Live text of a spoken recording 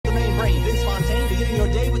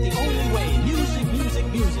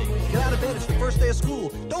first day of school.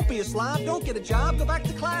 Don't be a slob, don't get a job, go back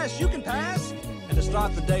to class, you can pass. And to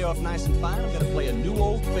start the day off nice and fine, I'm gonna play a new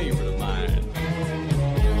old favorite of mine.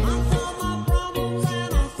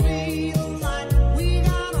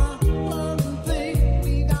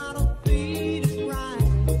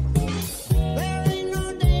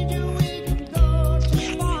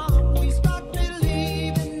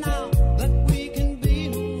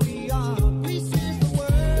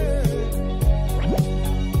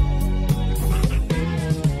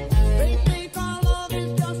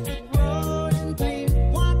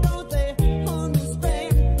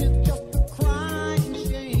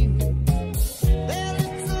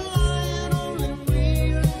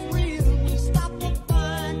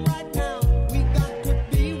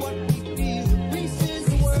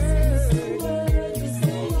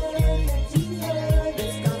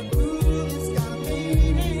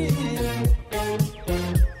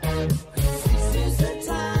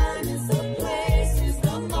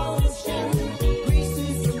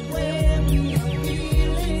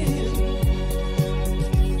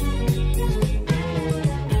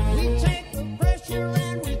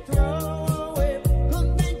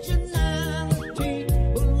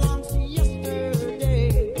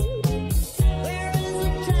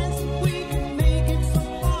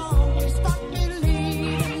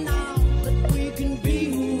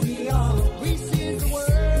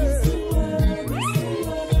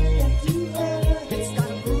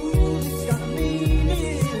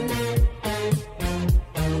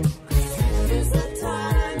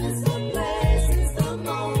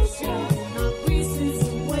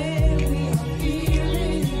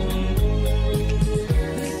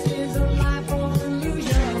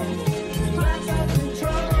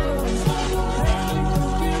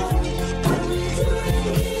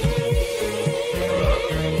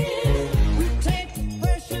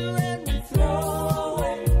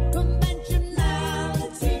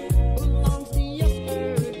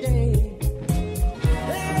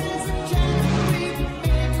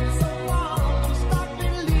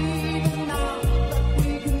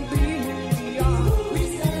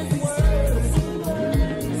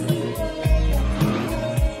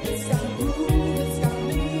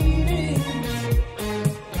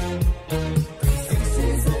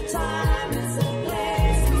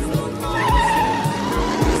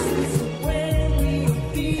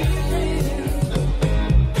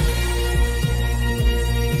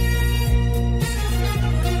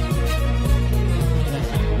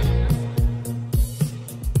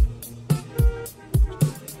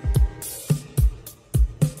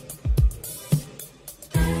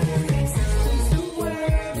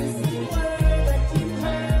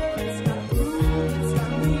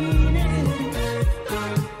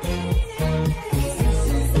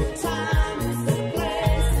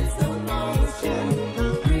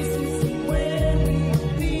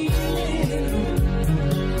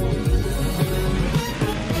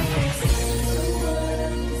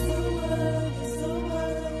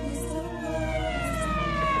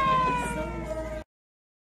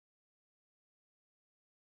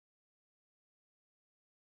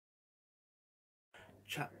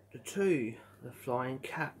 Chapter 2, The Flying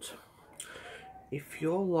Cat. If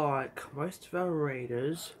you're like most of our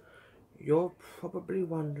readers, you're probably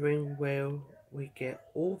wondering where we get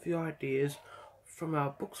all the ideas from our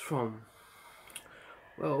books from.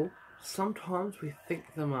 Well, sometimes we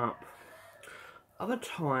think them up. Other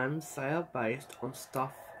times they are based on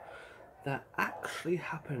stuff that actually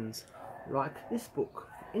happens, like this book,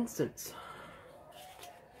 for instance.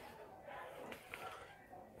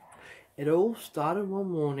 It all started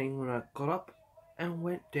one morning when I got up and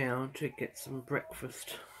went down to get some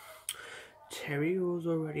breakfast. Terry was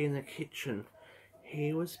already in the kitchen.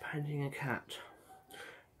 He was painting a cat.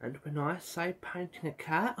 And when I say painting a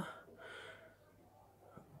cat,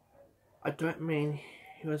 I don't mean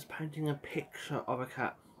he was painting a picture of a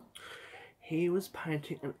cat. He was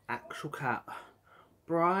painting an actual cat.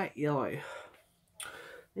 Bright yellow.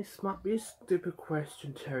 This might be a stupid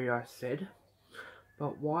question, Terry, I said.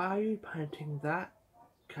 But why are you painting that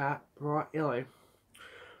cat bright yellow?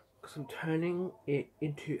 Because I'm turning it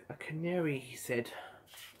into a canary, he said.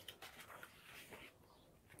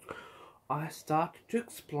 I started to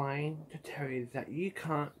explain to Terry that you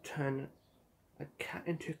can't turn a cat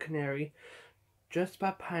into a canary just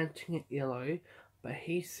by painting it yellow, but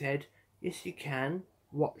he said, yes you can,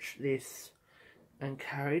 watch this, and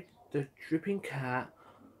carried the dripping cat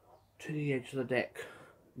to the edge of the deck.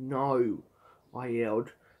 No, I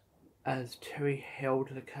yelled, as Terry held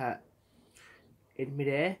the cat in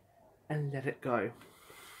midair and let it go.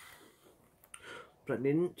 But I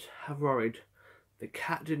needn't have worried. The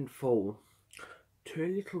cat didn't fall. Two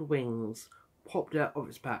little wings popped out of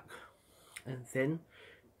its back, and then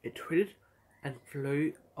it twittered and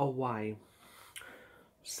flew away.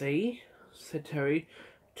 "See," said Terry,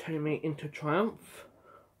 turning me into triumph.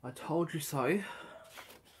 "I told you so."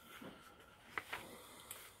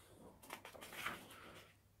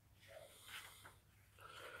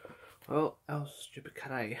 Well, that was a stupid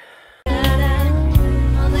cat, eh?